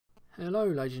Hello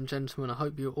ladies and gentlemen, I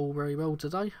hope you're all very well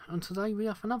today, and today we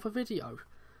have another video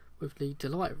with the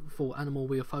delightful animal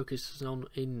we are focusing on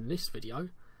in this video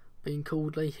being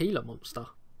called the Gila monster,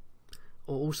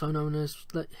 or also known as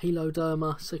the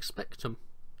Heloderma suspectum.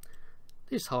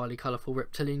 This highly colourful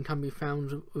reptilian can be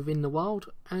found within the wild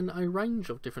and a range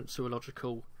of different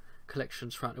zoological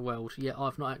collections throughout the world, yet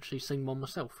I've not actually seen one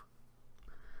myself.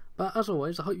 But as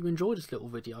always, I hope you enjoyed this little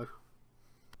video.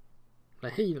 The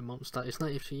Gila monster is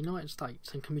native to the United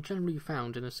States and can be generally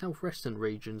found in the southwestern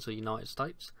regions of the United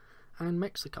States and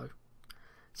Mexico.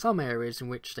 Some areas in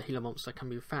which the Gila monster can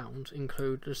be found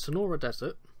include the Sonora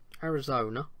Desert,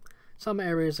 Arizona, some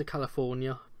areas of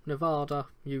California, Nevada,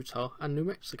 Utah and New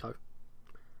Mexico.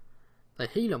 The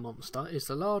Gila monster is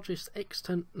the largest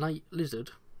extant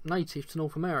lizard native to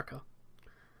North America.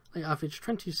 They average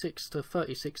 26 to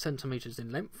 36 centimetres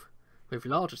in length, with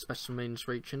larger specimens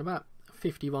reaching about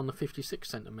 51 to 56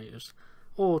 centimetres,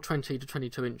 or 20 to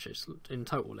 22 inches in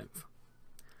total length.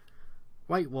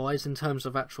 Weight wise, in terms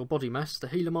of actual body mass, the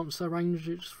Gila monster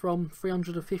ranges from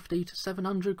 350 to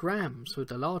 700 grams, with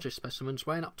the largest specimens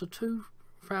weighing up to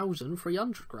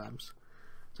 2,300 grams.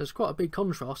 So it's quite a big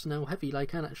contrast in how heavy they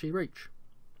can actually reach.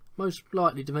 Most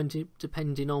likely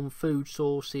depending on food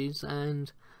sources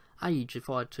and age, if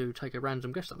I had to take a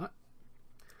random guess at that.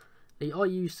 The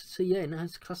IUCN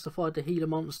has classified the Gila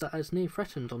monster as near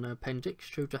threatened on their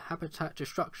appendix due to habitat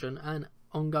destruction and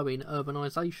ongoing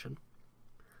urbanisation.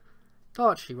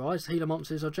 Dietary-wise, Gila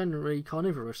monsters are generally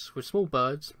carnivorous, with small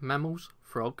birds, mammals,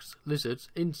 frogs, lizards,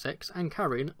 insects and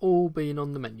carrion all being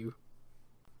on the menu.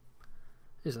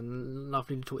 Here's a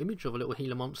lovely little image of a little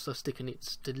Gila monster sticking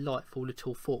its delightful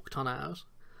little forked tongue at us.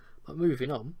 But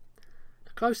moving on,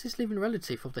 the closest living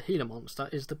relative of the Gila monster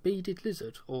is the beaded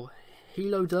lizard, or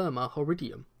Heloderma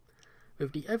horridium,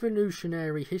 with the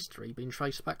evolutionary history being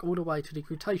traced back all the way to the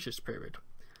Cretaceous period,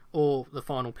 or the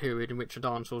final period in which the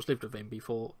dinosaurs lived within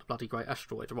before the bloody great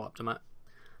asteroid wiped them out.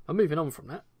 But moving on from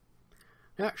that,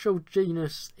 the actual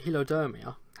genus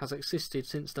Heloderma has existed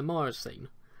since the Miocene,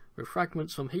 with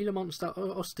fragments from Gila monster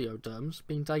osteoderms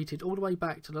being dated all the way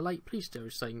back to the late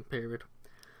Pleistocene period.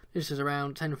 This is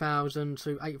around 10,000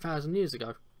 to 8,000 years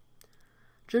ago.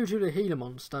 Due to the Gila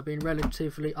monster being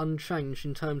relatively unchanged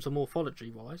in terms of morphology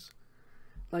wise,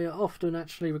 they are often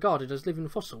actually regarded as living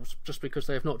fossils, just because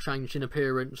they have not changed in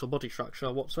appearance or body structure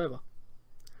whatsoever.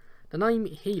 The name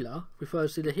Gila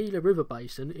refers to the Gila River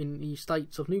basin in the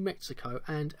states of New Mexico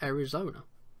and Arizona.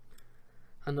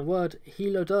 And the word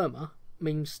Heloderma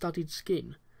means studded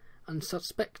skin, and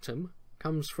suspectum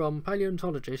comes from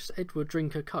paleontologist Edward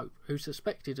Drinker Cope, who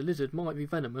suspected the lizard might be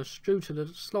venomous due to the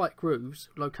slight grooves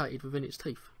located within its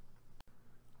teeth.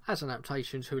 As an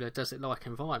adaptation to their desert-like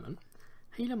environment,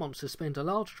 Gila monsters spend a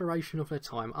large duration of their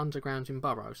time underground in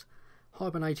burrows,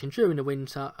 hibernating during the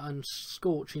winter and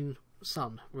scorching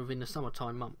sun within the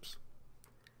summertime months.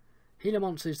 Gila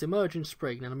monsters emerge in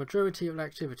spring, and the majority of their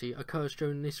activity occurs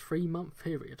during this 3-month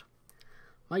period.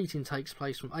 Mating takes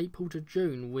place from April to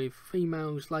June, with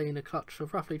females laying a clutch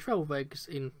of roughly 12 eggs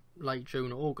in late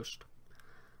June or August.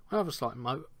 Another slight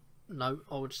note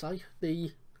I would say,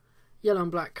 the yellow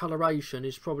and black coloration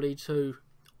is probably to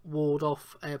ward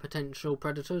off potential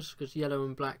predators, because yellow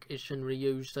and black is generally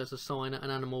used as a sign that an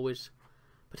animal is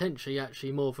potentially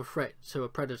actually more of a threat to a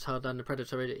predator than the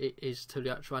predator is to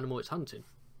the actual animal it's hunting.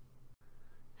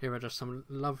 Here are just some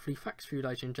lovely facts for you,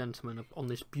 ladies and gentlemen, on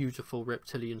this beautiful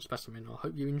reptilian specimen. I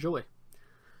hope you enjoy.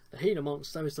 The Gila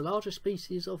monster is the largest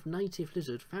species of native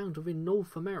lizard found within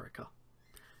North America.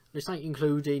 This ain't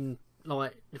including,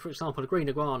 like, for example, the green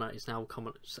iguana is now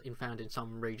found in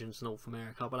some regions of North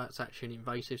America, but that's actually an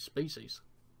invasive species.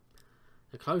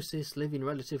 The closest living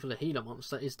relative of the Gila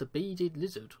monster is the beaded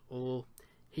lizard, or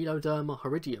Heloderma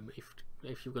horridium,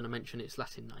 if you're going to mention its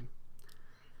Latin name.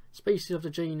 Species of the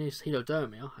genus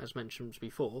Heloderma, as mentioned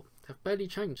before, have barely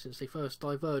changed since they first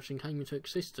diverged and came into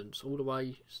existence, all the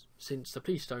way since the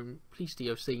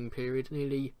Pleistocene period,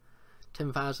 nearly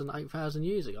 10,000 to 8,000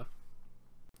 years ago.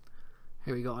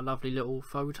 Here we got a lovely little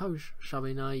photo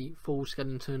showing a full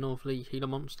skeleton of the Gila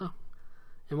monster.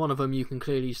 In one of them you can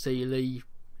clearly see the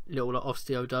little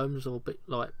osteoderms, or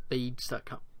like beads that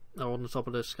are on the top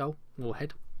of the skull or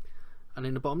head. And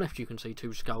in the bottom left you can see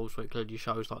 2 skulls, where it clearly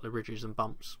shows like the ridges and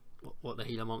bumps, what the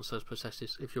Gila monster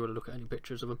possesses, if you were to look at any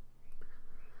pictures of them.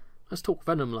 Let's talk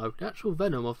venom though. The actual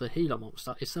venom of the Gila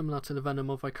monster is similar to the venom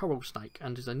of a coral snake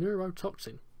and is a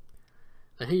neurotoxin.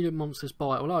 The Gila monster's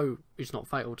bite, although it's not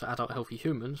fatal to adult healthy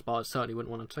humans, but I certainly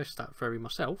wouldn't want to test that theory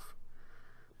myself,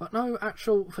 but no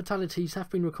actual fatalities have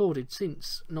been recorded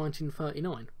since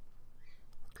 1939.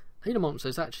 The Gila monster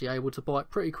is actually able to bite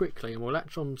pretty quickly and will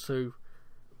latch on to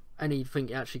anything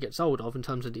it actually gets hold of in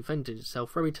terms of defending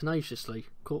itself very tenaciously,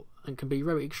 and can be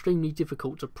extremely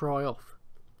difficult to pry off.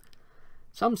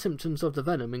 Some symptoms of the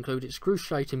venom include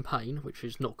excruciating pain, which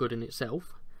is not good in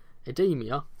itself,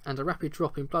 edema, and a rapid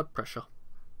drop in blood pressure.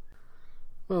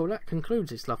 Well, that concludes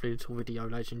this lovely little video,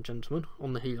 ladies and gentlemen,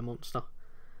 on the Gila monster.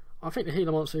 I think the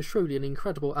Gila monster is truly an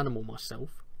incredible animal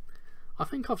myself. I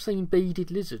think I've seen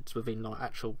beaded lizards within like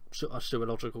actual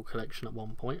zoological collection at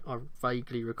one point. I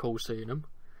vaguely recall seeing them.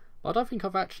 But I don't think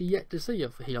I've actually yet to see a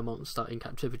Gila monster in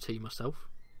captivity myself.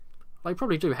 They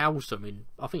probably do house them in,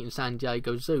 I think in San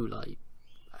Diego Zoo they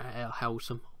house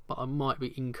them, but I might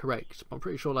be incorrect. I'm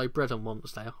pretty sure they bred them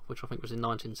once there, which I think was in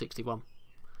 1961.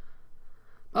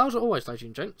 But as always, ladies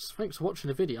and gents, thanks for watching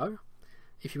the video.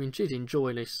 If you did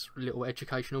enjoy this little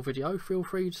educational video, feel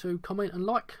free to comment and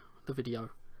like the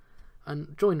video.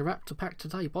 And join the Raptor Pack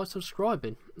today by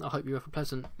subscribing. I hope you have a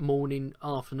pleasant morning,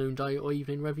 afternoon, day or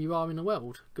evening wherever you are in the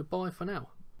world. Goodbye for now.